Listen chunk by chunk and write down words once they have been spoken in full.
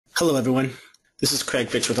Hello everyone, this is Craig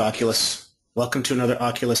Fitch with OCULUS. Welcome to another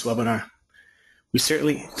OCULUS webinar. We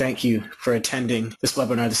certainly thank you for attending this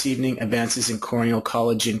webinar this evening, Advances in Corneal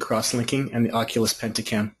Collagen Crosslinking and the OCULUS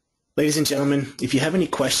Pentacam. Ladies and gentlemen, if you have any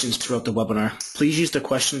questions throughout the webinar, please use the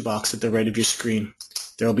question box at the right of your screen.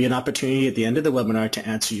 There will be an opportunity at the end of the webinar to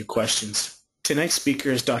answer your questions. Tonight's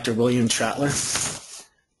speaker is Dr. William Trattler.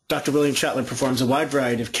 Dr. William Trattler performs a wide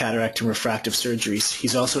variety of cataract and refractive surgeries.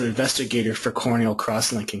 He's also an investigator for corneal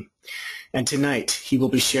crosslinking. And tonight, he will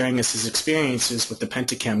be sharing us his experiences with the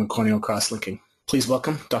Pentacam and corneal crosslinking. Please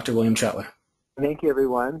welcome Dr. William Trattler. Thank you,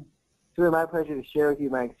 everyone. It's really my pleasure to share with you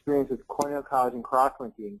my experience with corneal collagen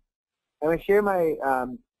crosslinking. I'm going to share my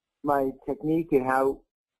technique and how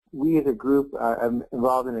we as a group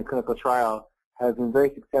involved in a clinical trial have been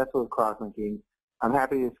very successful with crosslinking. I'm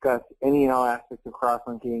happy to discuss any and all aspects of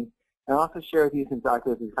crosslinking, and also share with you, since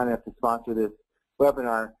OCULUS is kind enough to sponsor this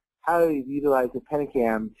webinar, how to utilize the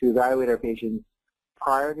Pentacam to evaluate our patients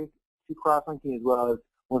prior to crosslinking, as well as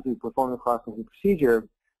once we perform the crosslinking procedure,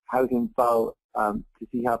 how we can follow to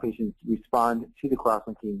see how patients respond to the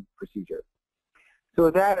crosslinking procedure. So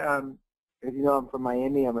with that, as you know, I'm from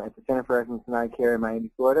Miami. I'm at the Center for Excellence in Eye Care in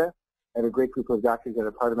Miami, Florida. I have a great group of doctors that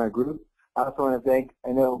are part of my group. I also want to thank,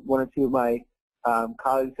 I know one or two of my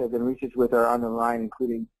colleagues who have been research with are on the line,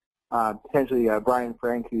 including potentially Brian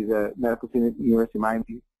Frank, who's a medical student at the University of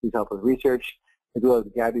Miami, who's helped with research, as well as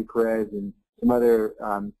Gabby Perez and some other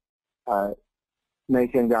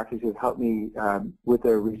nice young doctors who have helped me with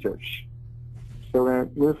their research. So we're going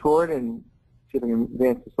to move forward and see if I can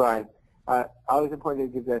advance the slide. Always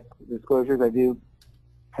important to give that disclosures. I do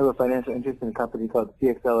have a financial interest in a company called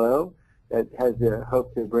CXLO that has the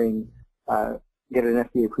hope to bring get an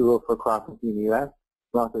FDA approval for crosslinking in the U.S.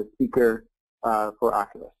 I'm also a speaker for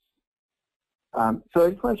OCULUS. So I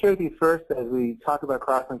just want to share with you first, as we talk about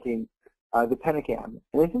crosslinking, the Pentacam.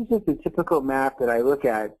 And this is just a typical map that I look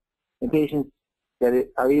at in patients that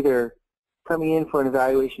are either coming in for an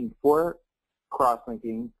evaluation for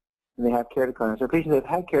crosslinking and they have keratoconus, or patients that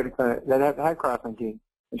have had keratoconus, that have had crosslinking,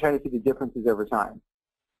 and trying to see the differences over time.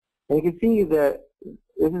 And you can see that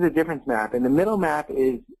this is a difference map, and the middle map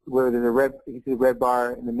is where there's a red, you can see the red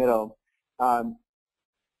bar in the middle,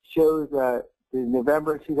 shows the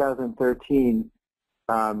November 2013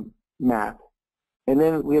 map. And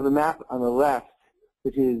then we have a map on the left,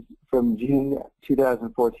 which is from June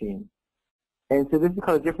 2014. And so this is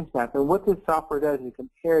called a difference map. And what this software does is it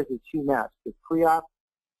compares the two maps, the pre-op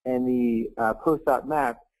and the post-op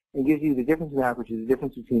map, and gives you the difference map, which is the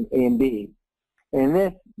difference between A and B. And in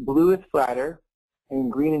this, blue is flatter,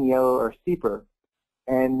 and green and yellow are steeper.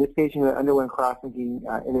 And this patient that underwent crosslinking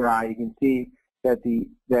in their eye, you can see that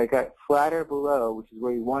it got flatter below, which is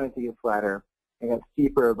where you want it to get flatter, and got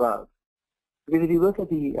steeper above. Because if you look at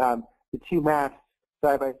the two maps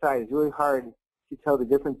side by side, it's really hard to tell the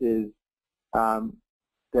differences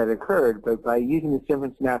that occurred. But by using this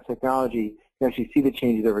difference map technology, you actually see the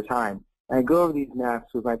changes over time. And I go over these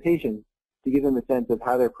maps with my patients to give them a sense of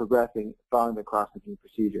how they're progressing following the crosslinking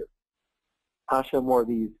procedure. I'll show more of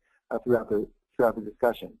these throughout the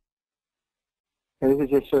discussion. And this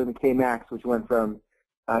is just showing the Kmax, which went from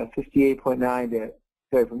 68.9 to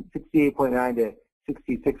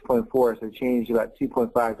 66.4, so it changed about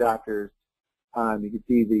 2.5 doctors. You can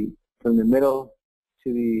see from the middle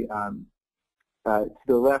to the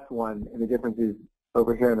left one, and the difference is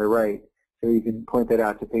over here on the right. So you can point that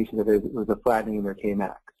out to patients that there was a flattening in their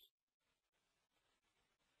Kmax.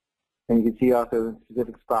 And you can see also in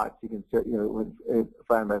specific spots, you can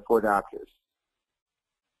find by 4 doctors.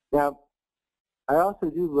 Now, I also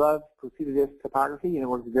do love posterior disc topography, and it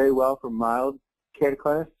works very well for mild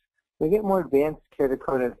keratoconus. When you get more advanced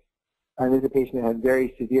keratoconus, and there's a patient that had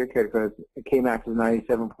very severe keratoconus, the Kmax is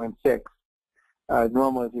 97.6.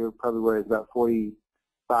 Normal, as you're probably aware, is about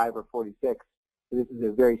 45 or 46. So this is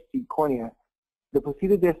a very steep cornea. The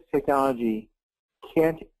posterior disc technology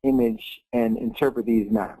can't image and interpret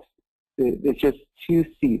these maps. It's just too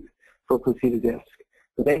steep for posterior disc.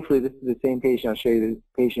 But thankfully, this is the same patient. I'll show you the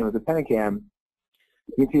patient with the Pentacam.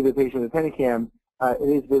 You can see the patient with the Pentacam. It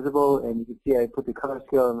is visible, and you can see I put the color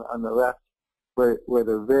scale on the left, where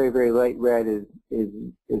the very, very light red is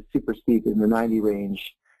super steep in the 90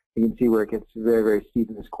 range. You can see where it gets very, very steep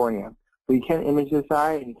in this cornea. But you can image this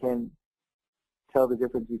eye, and you can tell the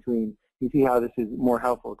difference between. You see how this is more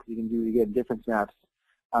helpful because you can do again difference maps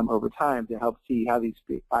over time to help see how these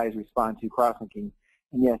eyes respond to crosslinking.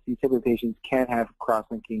 And yes, these type of patients can have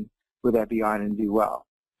crosslinking with that be on and do well.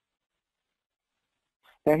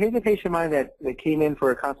 Now here's a patient of mine that came in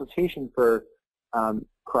for a consultation for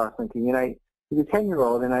crosslinking, and he's a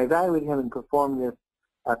 10-year-old, and I evaluated him and performed this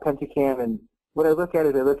Pentacam and what I look at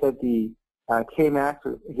is I look at the Kmax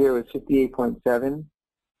here was 58.7,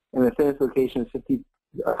 and the thinnest location is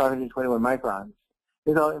 521 microns.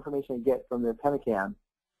 This is all information I get from the Pentacam.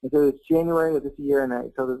 And so it's January of this year, and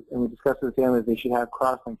we discussed with the family that they should have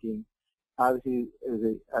cross-linking. Obviously, it was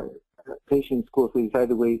a patient in school, so we decided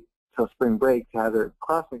to wait till spring break to have their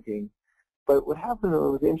cross-linking. But what happened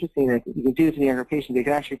was interesting, that you can do this in younger patients, they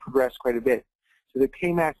can actually progress quite a bit. So the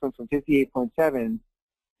Kmax went from 58.7,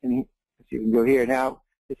 and let's see, we can go here. Now,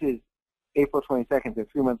 this is April 22nd, so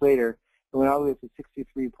 3 months later, it went all the way to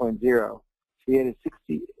 63.0. So we had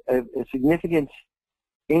a significant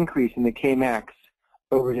increase in the Kmax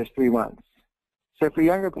over just 3 months. So for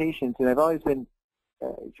younger patients, and I've always been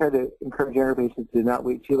tried to encourage younger patients to not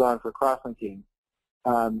wait too long for cross-linking.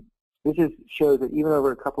 This just shows that even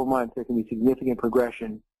over a couple months, there can be significant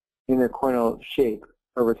progression in their corneal shape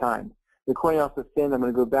over time. The cornea also thin. I'm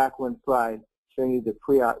going to go back one slide, showing you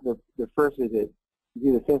the first visit. You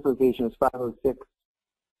see the thin location was 506.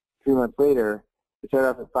 3 months later, it started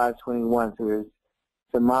off at 521. So there's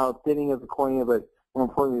some mild thinning of the cornea, but more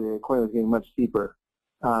importantly, the cornea was getting much steeper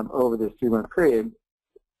over this 3-month period.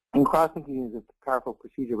 And cross-linking is a powerful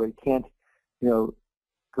procedure, but it can't,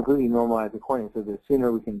 completely normalize the cornea. So the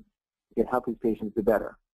sooner we can help these patients, the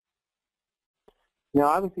better. Now,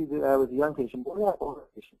 obviously, I was a young patient, but what about older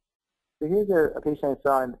patients? So here's a patient I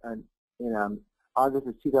saw in August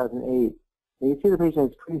of 2008. And you see the patient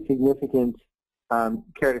has pretty significant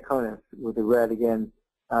keratoconus with the red, again,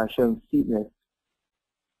 showing steepness.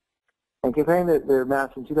 And comparing their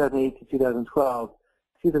maps from 2008 to 2012,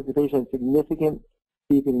 see that the patient has significant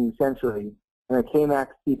steepening centrally, and the Kmax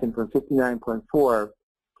steepened from 59.4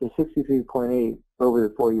 to 63.8 over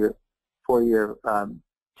the four-year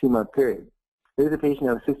 2-month period. This is a patient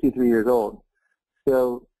that was 63 years old.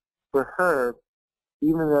 So for her,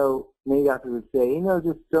 even though many doctors would say,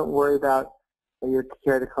 just don't worry about your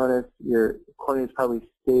keratoconus, your cornea is probably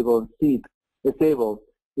stable and steep, it's stable,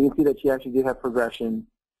 you can see that she actually did have progression,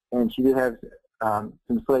 and she did have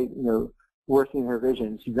some slight, worsening her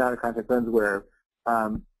vision. She's not a contact lens wearer.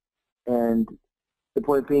 And the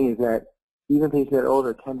point being is that even patients that are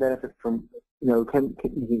older can benefit from, you can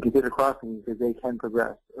consider crossing because they can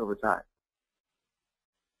progress over time.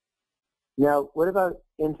 Now, what about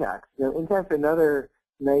Intacs? Intacs are another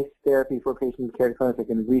nice therapy for patients with keratoconus that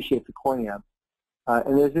can reshape the cornea.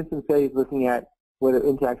 And there's been some studies looking at whether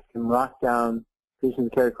Intacs can lock down patients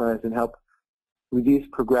with keratoconus and help reduce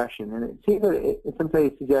progression. And it seems that some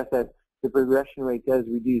studies suggest that the progression rate does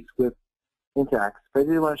reduce with Intacs. But I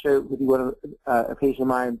did want to share with you a patient of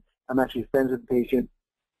mine. I'm actually friends with the patient.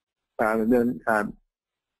 I've known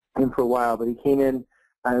him for a while, but he came in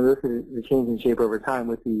and looked at the change in shape over time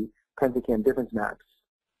with the Pentacam difference maps.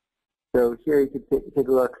 So here you can take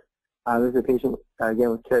a look. This is a patient,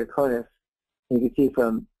 again, with keratoconus. And you can see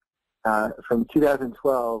from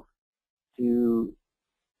 2012 to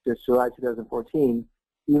just July 2014,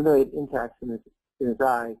 even though he had Intacs in his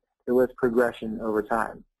eye, there was progression over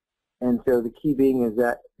time. And so the key being is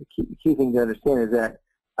that the key thing to understand is that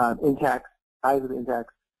eyes with Intacs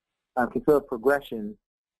can still have progression,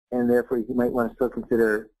 and therefore you might want to still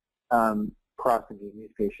consider cross-linking these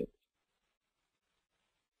patients.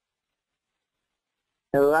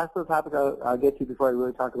 Now, the last little topic I'll get to before I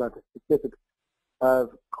really talk about the specifics of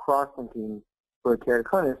cross-linking for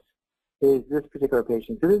keratoconus is this particular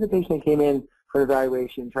patient. So this is a patient that came in for an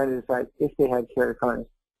evaluation trying to decide if they had keratoconus.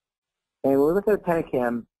 And when we look at a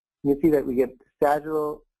Pentacam, you can see that we get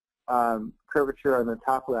sagittal curvature on the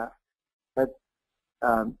top left.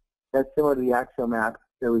 That's similar to the axial map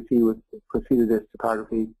that we see with Proceeded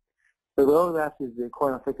topography. The lower left is the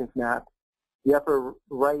corneal thickness map. The upper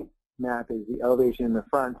right map is the elevation in the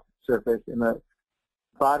front surface, and the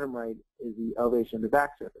bottom right is the elevation of the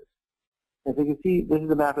back surface. And so you can see this is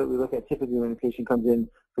the map that we look at typically when a patient comes in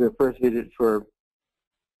for their first visit for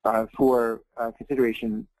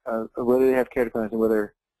consideration of whether they have keratoconus and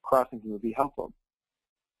whether cross-linking would be helpful.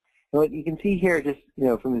 And what you can see here, just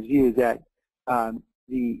from this view, is that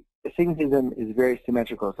the astigmatism is very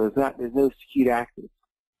symmetrical, so there's no skewed axis,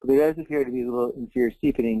 but there does appear to be a little inferior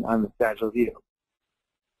steepening on the sagittal view.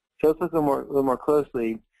 So let's look a little more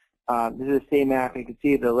closely. This is the same map. You can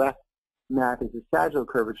see the left map is the sagittal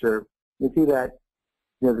curvature. You can see that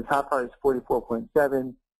the top part is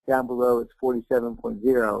 44.7, down below it's 47.0.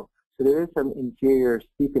 So there is some inferior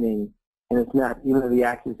steepening, and it's not, even though the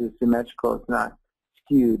axis is symmetrical, it's not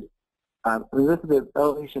skewed. When you look at the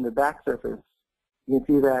elevation of the back surface, you can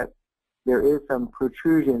see that there is some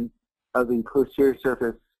protrusion of the posterior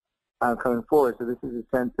surface coming forward. So this is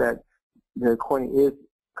a sense that the cornea is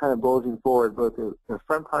kind of bulging forward. Both the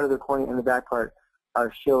front part of the cornea and the back part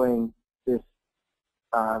are showing this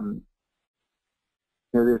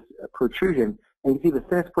this protrusion. And you can see the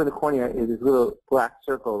thinnest point of the cornea is this little black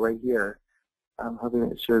circle right here. I'm hoping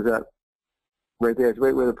it shows up right there. It's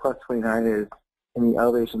right where the plus 29 is in the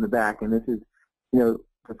elevation in the back. And this is, the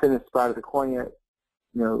thinnest spot of the cornea,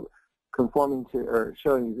 conforming to or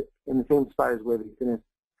showing in the same spot as where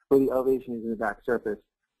the elevation is in the back surface.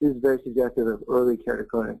 This is very suggestive of early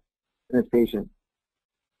keratoconus in this patient.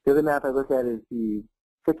 The other map I look at is the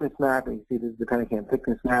thickness map, and you see this is the Pentacam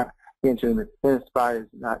thickness map. Again, showing the thinnest spot is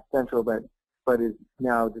not central, but is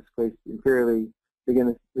now displaced inferiorly.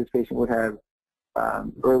 Again, this patient would have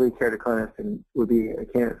early keratoconus and would be a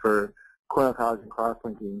candidate for corneal collagen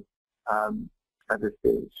cross-linking at this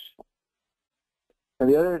stage. And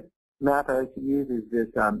the other map I like to use is this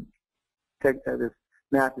this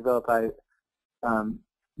map developed by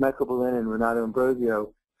Michael Berlin and Renato Ambrosio.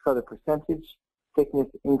 It's called the percentage thickness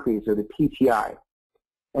increase, or the PTI.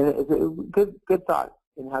 And it's a good thought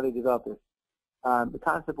in how they developed this. The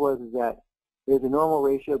concept was that there's a normal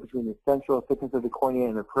ratio between the central thickness of the cornea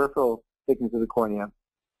and the peripheral thickness of the cornea.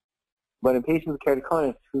 But in patients with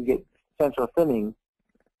keratoconus who get central thinning,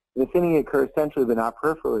 the thinning occurs centrally but not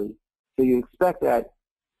peripherally. So you expect that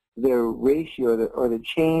the ratio or the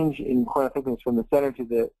change in corneal thickness from the center to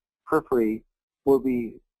the periphery will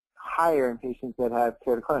be higher in patients that have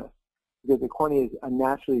keratoconus, because the cornea is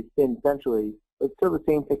unnaturally thin centrally, but still the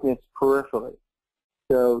same thickness peripherally.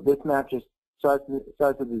 So this map just starts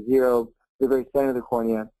at the zero, the very center of the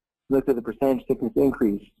cornea, looks at the percentage thickness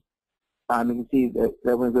increase. You can see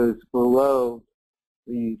that when it goes below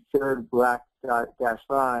the third black dashed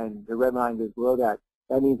line, the red line goes below that.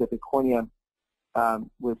 That means that the cornea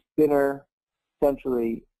was thinner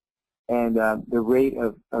centrally, and the rate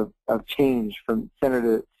of change from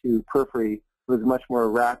center to periphery was much more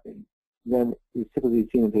rapid than is typically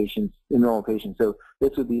seen in patients, in normal patients. So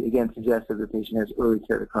this would be, again, suggestive the patient has early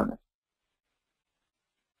keratoconus.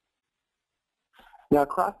 Now,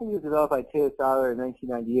 Crosslinking was developed by Trattler in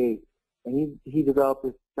 1998, and he developed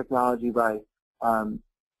this technology by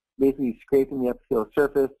basically scraping the epithelial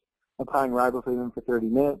surface, applying riboflavin for 30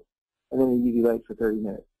 minutes, and then a UV light for 30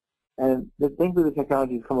 minutes. And thankfully the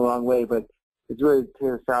technology has come a long way, but it's really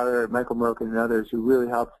Trattler, Michael Merkin, and others who really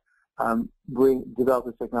helped develop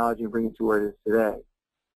this technology and bring it to where it is today.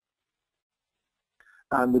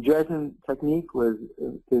 The Dresden technique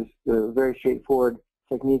is a very straightforward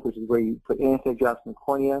technique, which is where you put anesthetic drops in the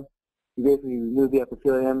cornea. You basically remove the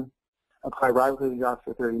epithelium, apply riboflavin drops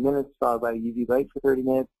for 30 minutes, followed by a UV light for 30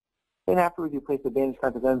 minutes. Then afterwards, you place a bandage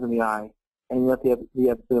contact lens in the eye, and you let the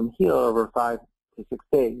epithelium heal over 5 to 6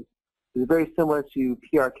 days. It's very similar to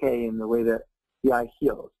PRK in the way that the eye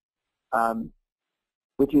heals,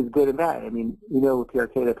 which is good and bad. I mean, we know with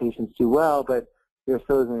PRK that patients do well, but there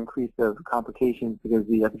still is an increase of complications because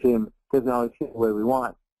the epithelium doesn't always heal the way we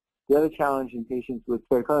want. The other challenge in patients with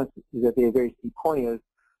keratoconus is that they have very steep corneas.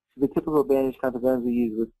 So the typical bandage contact lens we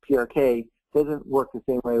use with PRK doesn't work the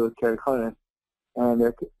same way with keratoconus, and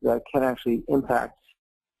that can actually impact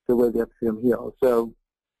the way the epithelium heals. So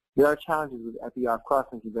there are challenges with epi-off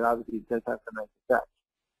crosslinking, but obviously it does have some nice effects.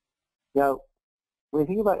 Now, when you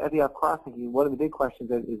think about epi-off crosslinking, one of the big questions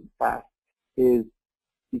that is asked is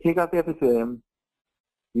you take out the epithelium,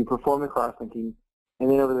 you perform the crosslinking, and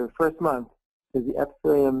then over the first month, does the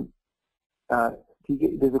epithelium, does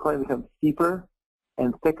the cornea become steeper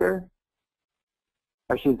and thicker?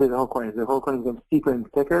 I should say the whole cornea. Does the whole cornea become steeper and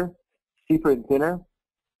thicker, steeper and thinner,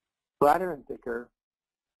 flatter and thicker,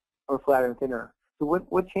 or flatter and thinner? So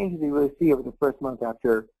what changes do you really see over the first month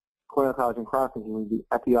after corneal collagen crosslinking when you do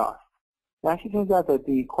epi-off? It actually turns out that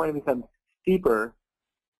the cornea becomes steeper,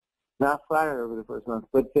 not flatter over the first month,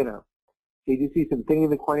 but thinner. So you do see some thinning in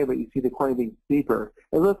the cornea, but you see the cornea being steeper.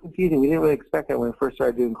 It looks confusing. We didn't really expect that when we first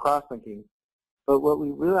started doing crosslinking. But what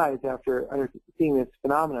we realized after seeing this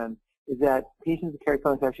phenomenon is that patients with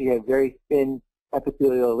keratoconus actually have very thin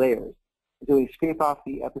epithelial layers. And so we scrape off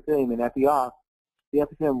the epithelium and epi-off, the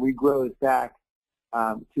epithelium regrows back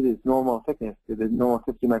to this normal thickness, to the normal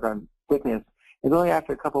 50 micron thickness. It's only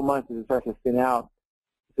after a couple months that it starts to thin out,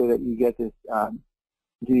 so that you get this,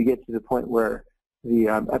 you get to the point where the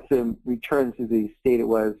epithelium returns to the state it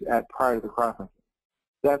was at prior to the crosslinking.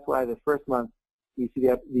 That's why the first month you see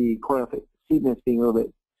the corneal steepness being a little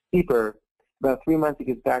bit steeper. About 3 months it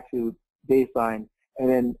gets back to baseline, and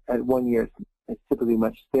then at 1 year it's typically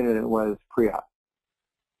much thinner than it was pre-op.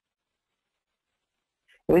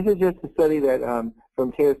 And this is just a study that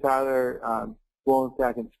from Trattler,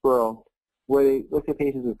 Wollensack, and Spurl, where they looked at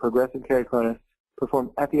patients with progressive keratoconus,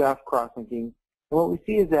 performed epi-off crosslinking, and what we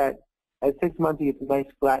see is that at 6 months you get a nice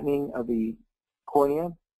flattening of the cornea,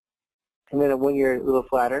 and then at 1 year a little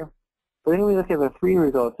flatter. But then when we look at the 3-year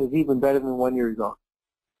results, it's even better than the 1-year results.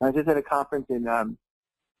 I was just at a conference in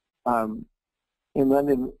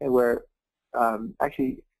London where,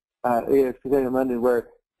 it was presented in London where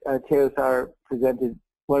Theo Sauer presented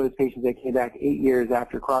one of his patients that came back 8 years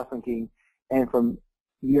after cross-linking, and from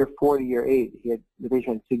year 4 to year 8, the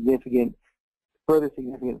patient had further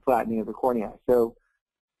significant flattening of the cornea. So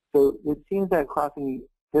it seems that cross-linking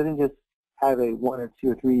doesn't just have a 1 or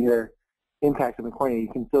 2 or 3 year impact on the cornea.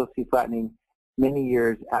 You can still see flattening many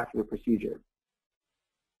years after the procedure.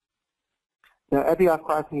 Now, epi-off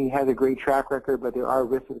cross-linking has a great track record, but there are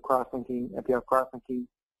risks with cross-linking, epi-off cross-linking.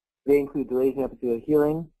 They include delays in epithelial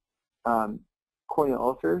healing, corneal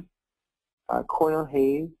ulcers, corneal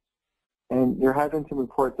haze, and there have been some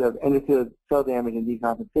reports of endothelial cell damage and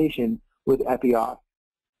decompensation with epi-off.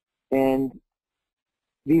 And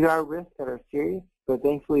these are risks that are serious, but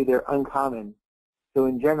thankfully they're uncommon. So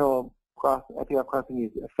in general, epi-off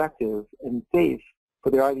cross-linking is effective and safe,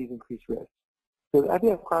 but there are these increased risks. So the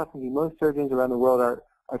epi-off cross-linking, most surgeons around the world are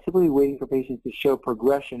typically waiting for patients to show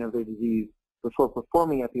progression of their disease before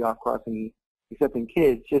performing epi-off cross-linking, except in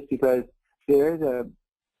kids, just because there is a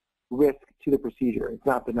risk to the procedure. It's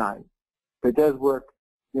not benign. But it does work,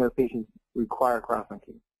 if patients require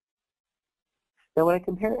cross-linking. Now, when I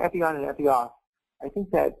compare epi-on and epi-off, I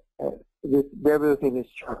think that this variability in this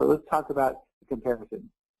chart, but let's talk about the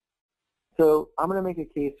comparison. So I'm going to make a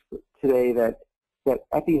case today that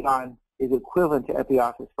epi-on is equivalent to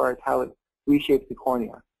epi-off as far as how it reshapes the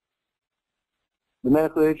cornea. The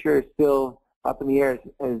medical literature is still up in the air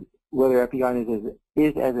as whether epi-on is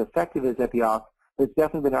as effective as epi-off, but it's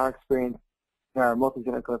definitely been our experience in our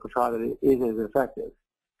multi-center clinical trial that it is as effective.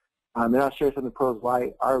 And I'll share some of the pros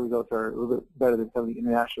why our results are a little bit better than some of the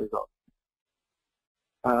international results.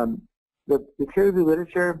 The peer-reviewed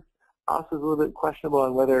literature also is a little bit questionable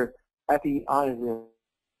on whether epi-on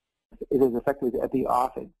is as effective as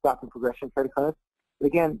epi-off at stopping progression of keratoconus. But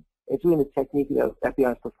again, it's really the technique that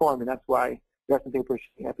epi-on is performed, and that's why there are some papers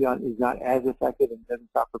showing epi-on is not as effective and doesn't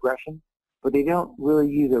stop progression. But they don't really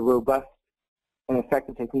use a robust and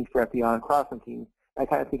effective technique for epi-on cross-linking. I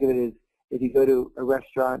kind of think of it as if you go to a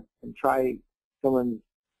restaurant and try someone's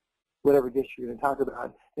whatever dish you're going to talk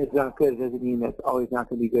about, and it's not good, it doesn't mean that's always not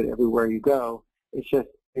going to be good everywhere you go. It's just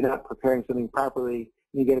you're not preparing something properly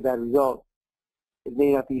and you get a bad result. It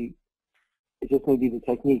may not be, it just may be the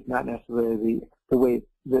technique, not necessarily the way,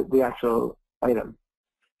 the actual item.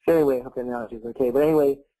 So anyway, I hope that analogy is okay. But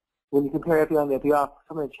anyway, when you compare epi-on to epi-off,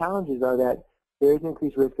 some of the challenges are that there is an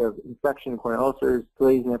increased risk of infection, corneal ulcers,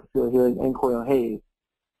 delays in epithelial healing, and corneal haze.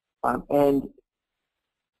 And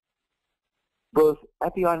both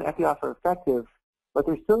epi-on and epi-off are effective, but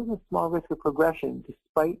there still is a small risk of progression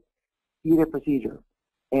despite either procedure.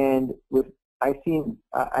 And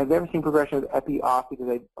I've never seen progression with epi-off because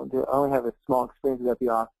I only have a small experience with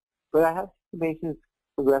epi-off, but I have seen patients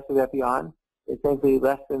progress with epi-on. It's thankfully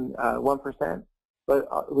less than 1%.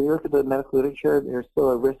 But when you look at the medical literature, there's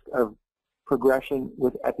still a risk of progression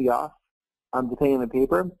with epi-off, depending on the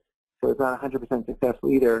paper. So it's not 100%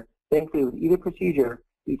 successful either. Thankfully, with either procedure,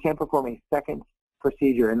 you can perform a second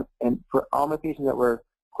procedure. And for all my patients that were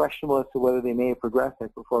questionable as to whether they may have progressed, I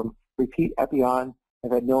performed repeat epi-on.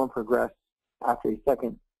 I've had no one progress after a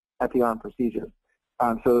second epi-on procedure.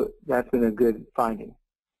 So that's been a good finding.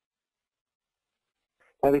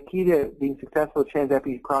 Now, the key to being successful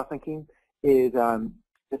trans-epi cross-linking is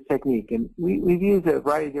this technique. And we've used a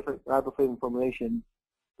variety of different riboflavin formulations,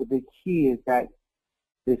 but the key is that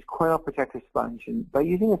this corneal protector sponge. And by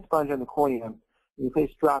using a sponge on the cornea, you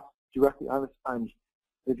place drops directly on the sponge.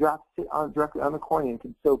 The drops sit directly on the cornea and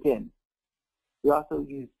can soak in. We also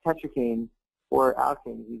use tetracaine or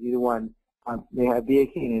alkane, use either one. They have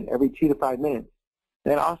betacaine in every 2 to 5 minutes.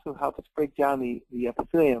 That also helps break down the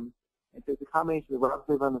epithelium. And so it's a combination of the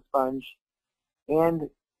riboflavin on the sponge and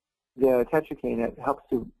the tetracaine that helps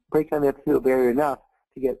to break down the epithelial barrier enough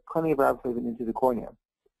to get plenty of riboflavin into the cornea.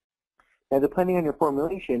 Now, depending on your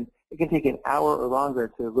formulation, it can take an hour or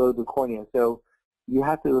longer to load the cornea. So you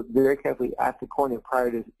have to look very carefully at the cornea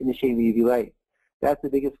prior to initiating the UV light. That's the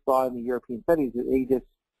biggest flaw in the European studies, that they just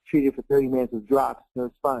treat it for 30 minutes with drops, no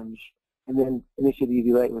sponge, and then initiate the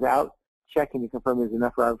UV light without checking to confirm there's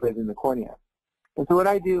enough riboflavin in the cornea. And so what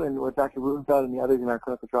I do, and what Dr. Rubenfeld and the others in our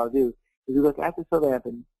clinical trial do, is we look at the slit lamp,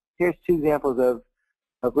 and here's 2 examples of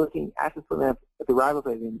looking at the slit lamp at the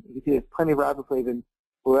riboflavin. You can see there's plenty of riboflavin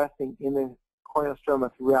fluorescing in the corneal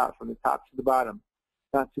stroma throughout, from the top to the bottom.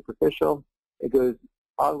 It's not superficial. It goes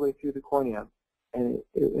all the way through the cornea. And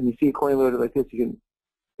when you see a cornea loaded like this, you can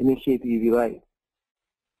initiate the UV light.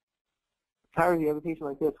 However, you have a patient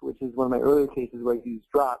like this, which is one of my earlier cases where I use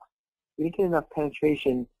drops. We didn't get enough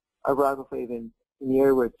penetration of riboflavin in the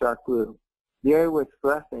area where it's dark blue. The area where it's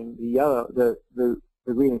fluorescing, the yellow, the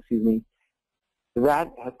green, excuse me,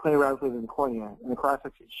 that has plenty of riboflavin in the cornea, and the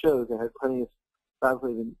cross-section shows that it has plenty of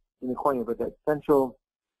riboflavin in the cornea, but that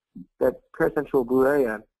paracentral blue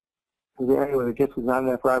area is the area where there just was not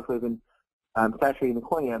enough riboflavin saturating the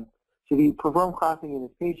cornea. So if you perform crossing in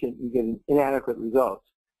this patient, you get an inadequate result.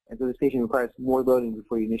 And so this patient requires more loading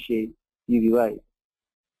before you initiate UV light.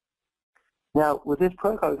 Now, with this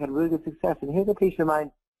protocol, we've had really good success. And here's a patient of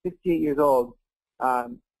mine, 68 years old,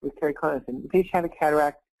 with keratoconus. And the patient had a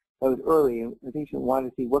cataract that was early, and the patient wanted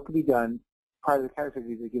to see what could be done prior to the cataract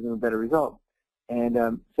surgery to give them a better result. And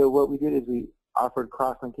so what we did is we offered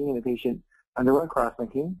cross-linking, and the patient underwent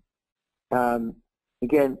cross-linking.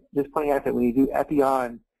 Again, just pointing out that when you do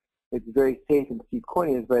epi-on, it's very safe in steep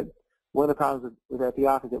corneas, but one of the problems with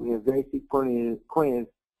epi-off is that we have very steep corneas.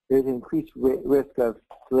 There's an increased risk of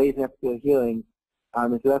delays in epithelial healing,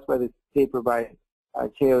 and so that's why the paper by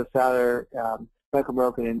Cheo, Saller, Michael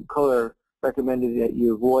Moroccan, and Kohler recommended that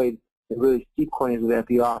you avoid the really steep corneas with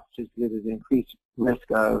epi-off, just because there's an increased risk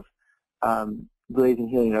of delays in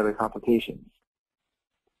healing and other complications.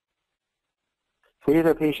 So here's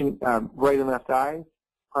our patient, right and left eye,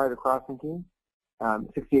 prior to cross-linking,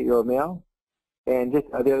 68-year-old male. And just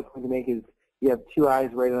the other point to make is you have two eyes,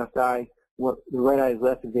 right and left eye. The right eye is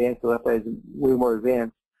less advanced, the left eye is way more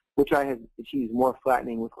advanced. Which eye has achieved more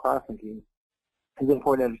flattening with cross-linking? It's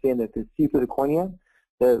important to understand that the steeper the cornea,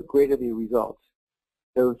 the greater the results.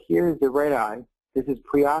 So here's the right eye. This is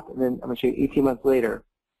pre-op, and then I'm going to show you 18 months later.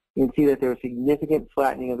 You can see that there was significant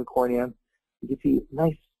flattening of the cornea. You can see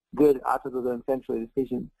nice, good optical zone centrally. This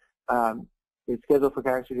patient is scheduled for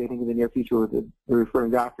cataract surgery, I think, in the near future with the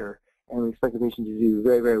referring doctor, and we expect the patient to do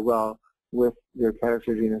very, very well with their cataract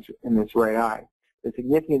surgery in this right eye. A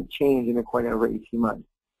significant change in the cornea over 18 months.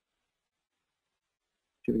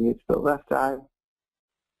 So we can get to the left eye.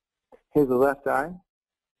 Here's the left eye.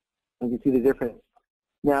 And you can see the difference.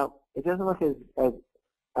 Now, it doesn't look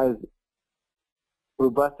as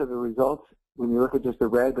robust of a result when you look at just the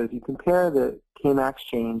red, but if you compare the Kmax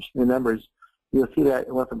change, the numbers, you'll see that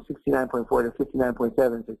it went from 69.4 to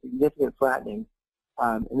 59.7, so significant flattening.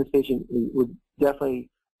 And this patient would definitely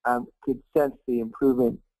could sense the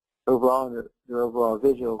improvement overall in their overall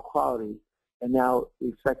visual quality. And now we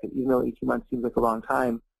expect that even though 18 months seems like a long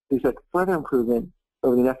time, we expect further improvement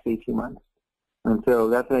over the next 18 months. And so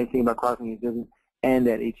that's the nice thing about crossing. It doesn't end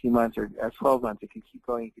at 18 months or at 12 months. It can keep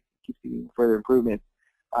going. It can keep seeing further improvement.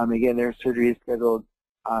 Again, their surgery is scheduled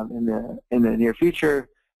in the near future.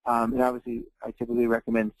 And obviously, I typically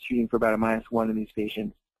recommend shooting for about a -1 in these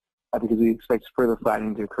patients because we expect further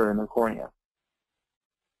flattening to occur in the cornea.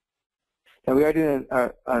 Now, we are doing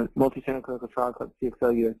a multi-center clinical trial called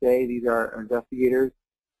CXL USA. These are our investigators.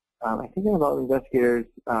 I think they're all investigators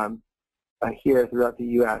here throughout the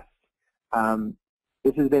U.S.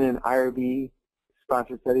 This has been an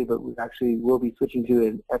IRB-sponsored study, but we actually will be switching to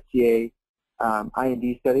an FDA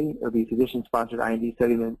IND study. It will be a physician-sponsored IND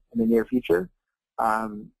study in the near future.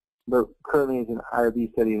 But currently it's an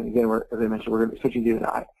IRB study, and again, as I mentioned, we're going to be switching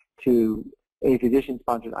to a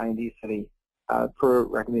physician-sponsored IND study per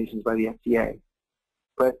recommendations by the FDA.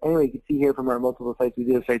 But anyway, you can see here from our multiple sites, we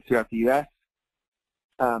do have sites throughout the U.S.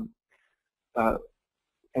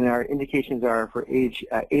 And our indications are for age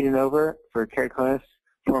 8 and over for keratoconus,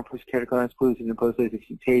 form post-keratoconus, polluted and post-LASIK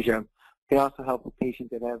ectasia. They also help with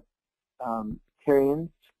patients that have carians,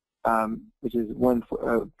 which is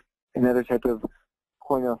another type of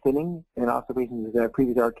corneal thinning, and also patients that have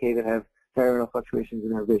previous RK that have diurnal fluctuations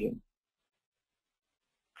in their vision.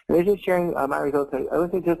 And they're just sharing my results. I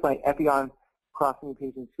would say just my epi-on crossing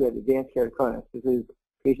patients who have advanced keratoconus. This is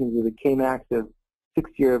patients with a Kmax of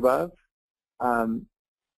 60 or above.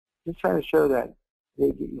 Just trying to show that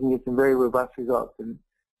you can get some very robust results. And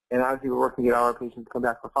obviously we're working to get all our patients to come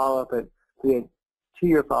back for follow-up, but we had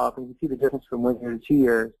 2-year follow-up, and you can see the difference from 1 year to 2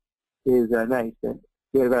 years is nice. And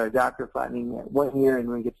we had about a doctor flattening at 1 year, and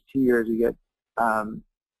when we get to 2 years, we get an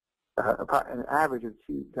average of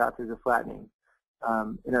 2 doctors of flattening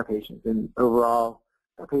in our patients. And overall,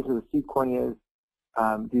 our patients with steep corneas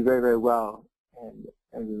do very, very well, and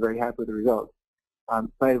we're very happy with the results.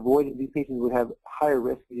 By avoiding, these patients would have higher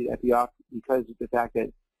risk to get epi-off because of the fact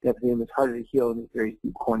that the epithelium is harder to heal in these very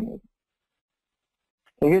steep corneas.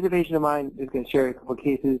 And here's a patient of mine who's going to share a couple of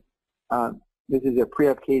cases. This is a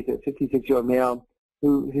pre-op case, a 56-year-old male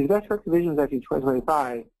who his best corrected vision was actually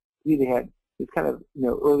 20/25. He had this kind of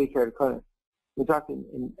early keratoconus. We talked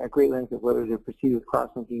at great length of whether to proceed with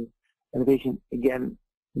cross-linking, and the patient again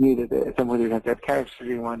knew that at some point they would have to have cataract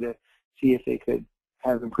surgery and wanted to see if they could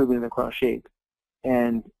have improvement in the corneal shape.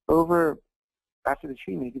 And over after the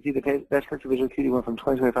treatment, you can see the best corrected visual acuity went from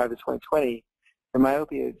 2025 to 2020, and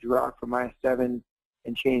myopia dropped from -7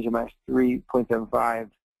 and change to -3.75,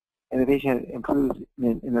 and the patient had improvement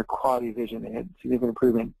in their quality of vision. They had significant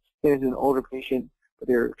improvement. This is an older patient, but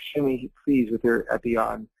they're extremely pleased with their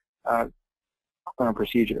epi-on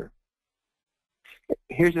procedure.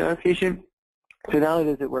 Here's another patient. So not only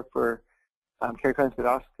does it work for keratoconus, but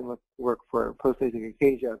also can work for post-LASIK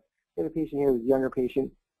acacia. The other patient here was a younger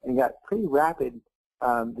patient and got pretty rapid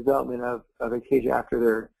development of acacia after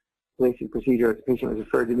their LASIK procedure. The patient was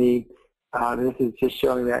referred to me. And this is just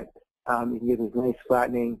showing that you can get this nice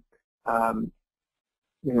flattening,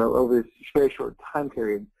 over this very short time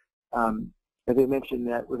period. As I mentioned,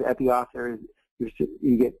 that with epi-off,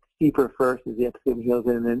 you get steeper first as the epithelium heals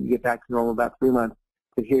in, and then you get back to normal about 3 months.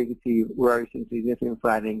 But here you can see we're already seeing significant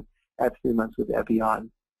flattening at 3 months with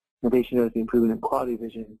epi-on. The patient noticed the improvement in quality of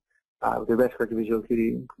vision with their best corrected visual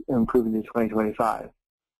acuity improvement in 2025.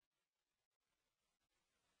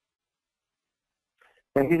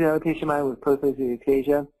 Now here's another patient of mine with post-LASIK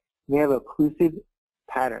acacia. They have a occlusive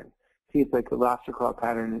pattern. See, it's like a lobster claw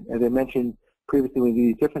pattern. As I mentioned previously, when we do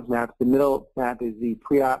these difference maps, the middle map is the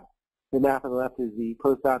pre-op, the map on the left is the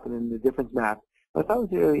post-op, and then the difference map. What I thought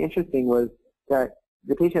was really interesting was that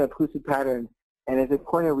the patient had a occlusive pattern, and as the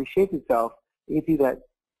cornea reshaped itself, you can see that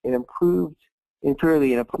it improved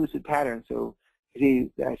inferiorly in a occlusive pattern. So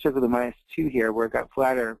you see, I circled the -2 here where it got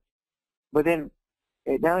flatter, but then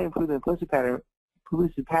it not only improved in the occlusive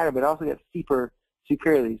pattern, but also got steeper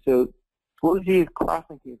superiorly. So what we see is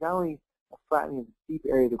crosslinking. It's not only a flattening of the steep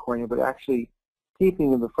area of the cornea, but actually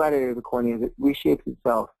steepening of the flat area of the cornea as it reshapes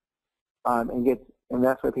itself, and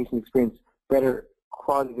that's why patients experience better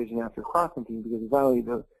quality vision after crosslinking, because it's not only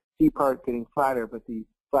the steep part getting flatter, but the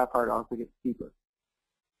flat part also gets steeper.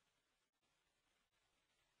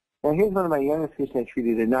 Now here's one of my youngest patients I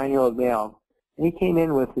treated, a 9-year-old male, and he came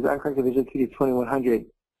in with his uncorrected visual acuity of 2100,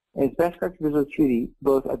 and his best corrected visual acuity,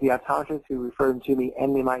 both at the optometrist who referred him to me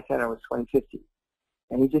and in my center, was 2050.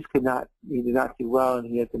 And he just did not see well, and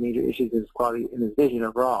he had some major issues in his quality, in his vision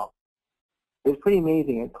overall. It was pretty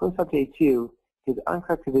amazing. At post-op day 2, his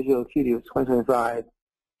uncorrected visual acuity was 2025,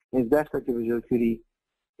 and his best corrected visual acuity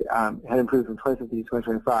had improved from 2050 to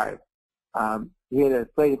 2025. He had a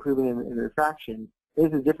slight improvement in refraction.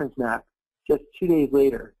 There's a difference map just 2 days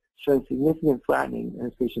later, showing significant flattening in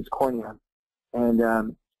his patient's cornea. And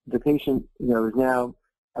the patient, is now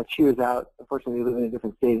 2 years out. Unfortunately, they live in a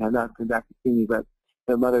different state and have not come back to see me, but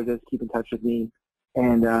the mother does keep in touch with me,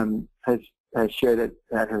 and has shared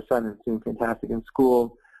that her son is doing fantastic in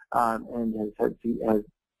school, and has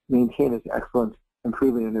maintained this excellent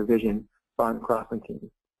improvement in their vision on crosslinking.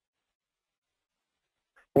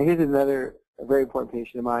 And here's another very important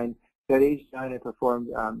patient of mine. At age 9, I performed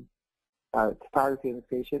topography of this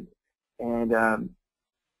patient, and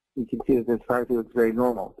you can see that the topography looks very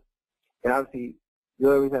normal. And obviously, the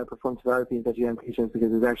only reason I performed topography in such a young patient is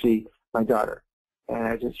because it was actually my daughter.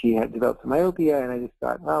 And she had developed some myopia, and I just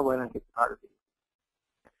thought, oh, why not get topography?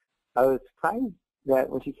 I was surprised that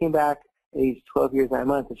when she came back at age 12 years, 9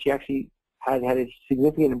 months, that she actually had a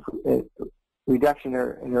significant reduction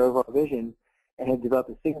in her overall vision and had developed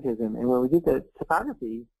astigmatism. And when we did the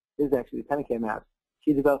topography, this is actually the Pentacam map,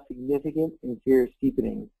 she developed significant inferior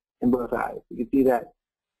steepening in both eyes. You can see that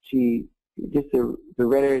she, just the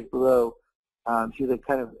red areas below, she was like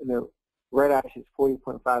kind of in the red eye, she's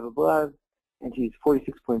 40.5 above, and she's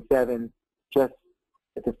 46.7 just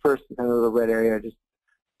at the first kind of little red area,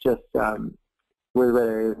 just where the red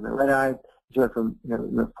area is in the red eye. She went from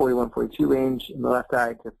in the 41, 42 range in the left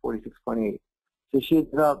eye to 46.8. So she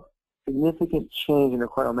had developed significant change in her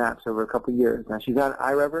corneal maps over a couple of years. Now she's on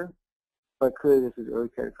eye rubber, but clearly this is early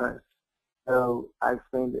keratoconus. So I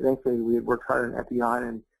explained that thankfully we had worked hard on epi-on,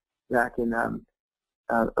 and back in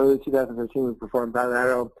early 2013 we performed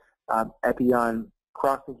bilateral epi-on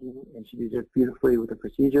crosslinking, and she did just beautifully with the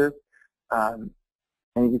procedure. And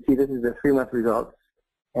you can see this is the 3-month results,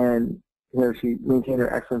 and she maintained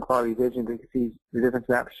her excellent quality vision. But you can see the difference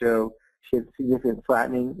maps show she had significant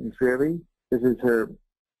flattening inferiorly. This is her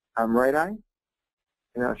right eye,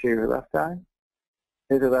 and I'll show you her left eye.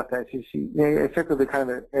 Here's her left eye. So I circled the kind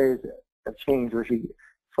of areas of change where she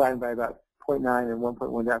flattened by about 0.9 and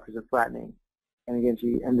 1.1 diopters of flattening. And again,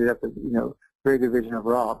 she ended up with very good vision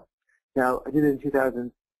overall. Now, I did it in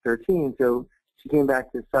 2013, so she came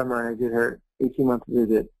back this summer, and I did her 18-month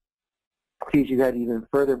visit. See, she's had even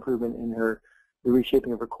further improvement in the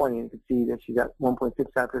reshaping of her cornea. You can see that she got 1.6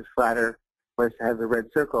 diopters flatter, where she has the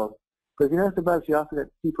red circle. But if you notice above, she also got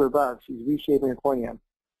steeper above. She's reshaping her cornea,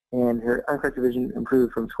 and her uncorrected vision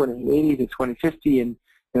improved from 2080 to 2050. And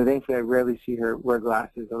thankfully, I rarely see her wear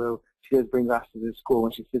glasses, although she does bring glasses to school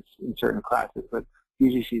when she sits in certain classes, but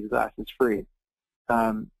usually she's glasses free.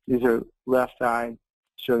 These are left eye,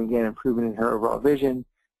 showing again improvement in her overall vision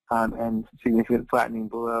and significant flattening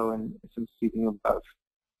below and some steepening above.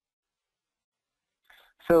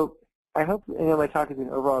 So I hope my talk has been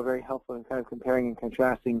overall very helpful in kind of comparing and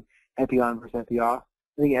contrasting epi-on versus epi-off.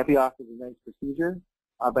 I think epi-off is a nice procedure,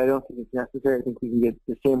 but I don't think it's necessary. I think we can get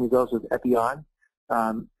the same results with epi-on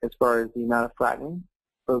as far as the amount of flattening.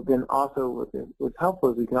 But then also what's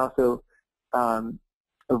helpful is we can also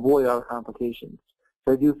avoid all the complications.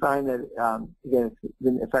 So I do find that, again, it's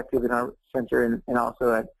been effective in our center and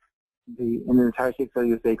also in the entire state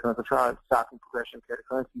USA clinical trial, stopping progression of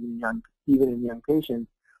keratoconus even in young patients.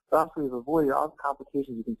 But also we've avoided all the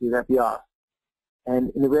complications you can see with epi-off.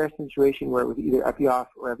 And in the rare situation where with either epi-off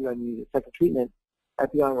or epi-on you need a second treatment,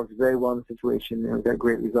 epi-on works very well in the situation and we've got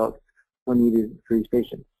great results when needed for these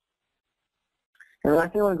patients. And the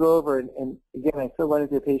last thing I want to go over, and again, I still run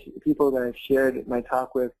into people that I've shared my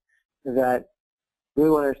talk with that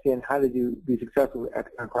really want to understand how to be successful with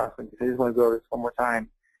epi-on crosslinking. So I just want to go over this one more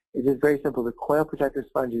time. It's just very simple. The corneal protector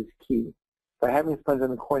sponge is key. By having a sponge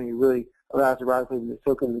on the cornea, it really allows the riboflavin to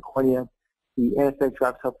soak into the cornea. The anesthetic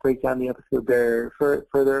drops help break down the epithelial barrier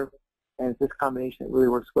further, and it's this combination that really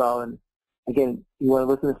works well. And again, you want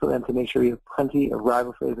to listen to them to make sure you have plenty of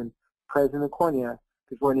riboflavin present in the cornea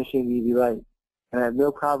before initiating the UV light. And I have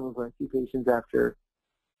no problems when I see patients after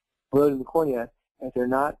loading the cornea. And if they're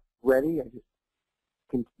not ready, I just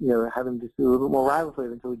can, have them just do a little bit more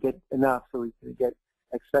riboflavin until we get enough so we can get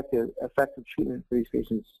effective treatment for these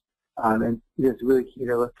patients. And it's really key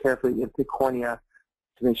to look carefully at the cornea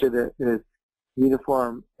to make sure that it is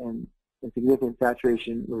uniform and significant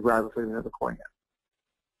saturation with riboflavin of the cornea.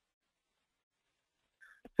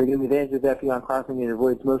 So again, the advantage of epi-on crosslinking, it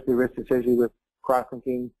avoids most of the risks associated with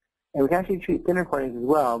crosslinking. And we can actually treat thinner corneas as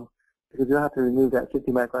well because we don't have to remove that 50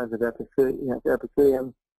 microns of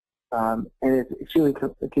epithelium. And it's extremely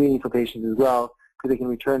convenient for patients as well because they can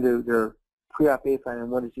return to their pre-op baseline in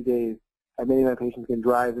 1 to 2 days. And many of my patients can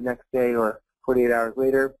drive the next day or 48 hours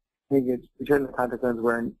later. They can return the contact lens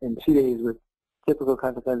where in 2 days with typical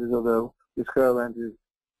contact lenses, although with scleral lenses,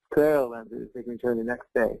 they can return the next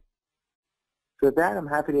day. So with that, I'm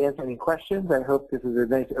happy to answer any questions. I hope this is a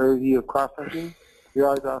nice overview of crosslinking. You're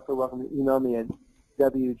always also welcome to email me at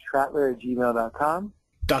wtrattler@gmail.com.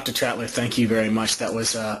 Dr. Trattler, thank you very much. That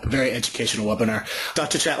was a very educational webinar.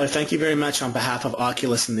 Dr. Trattler, thank you very much on behalf of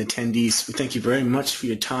Oculus and the attendees. We thank you very much for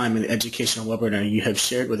your time and the educational webinar you have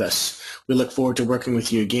shared with us. We look forward to working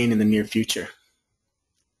with you again in the near future.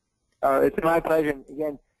 It's my pleasure. And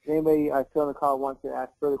again, if anybody still on the call wants to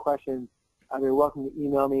ask further questions, they're welcome to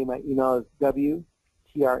email me. My email is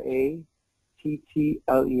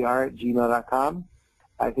wtrattler@gmail.com.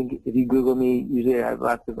 I think if you Google me, usually I have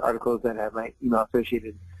lots of articles that have my email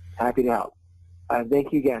associated. Happy to help.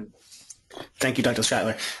 Thank you again. Thank you, Dr.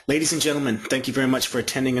 Trattler. Ladies and gentlemen, thank you very much for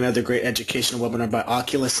attending another great educational webinar by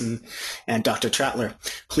Oculus and Dr. Trattler.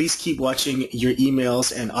 Please keep watching your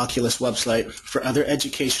emails and Oculus website for other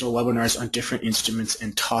educational webinars on different instruments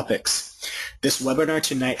and topics. This webinar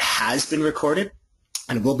tonight has been recorded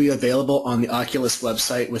and will be available on the Oculus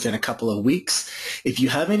website within a couple of weeks. If you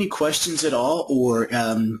have any questions at all or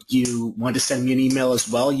you want to send me an email as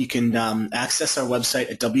well, you can access our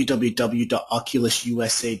website at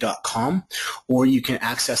www.oculususa.com, or you can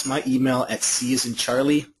access my email at C as in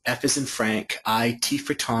Charlie, F as in Frank, I, T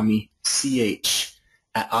for Tommy, CH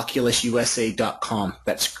at oculususa.com.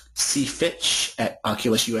 That's cfitch at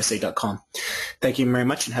oculususa.com. Thank you very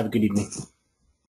much and have a good evening.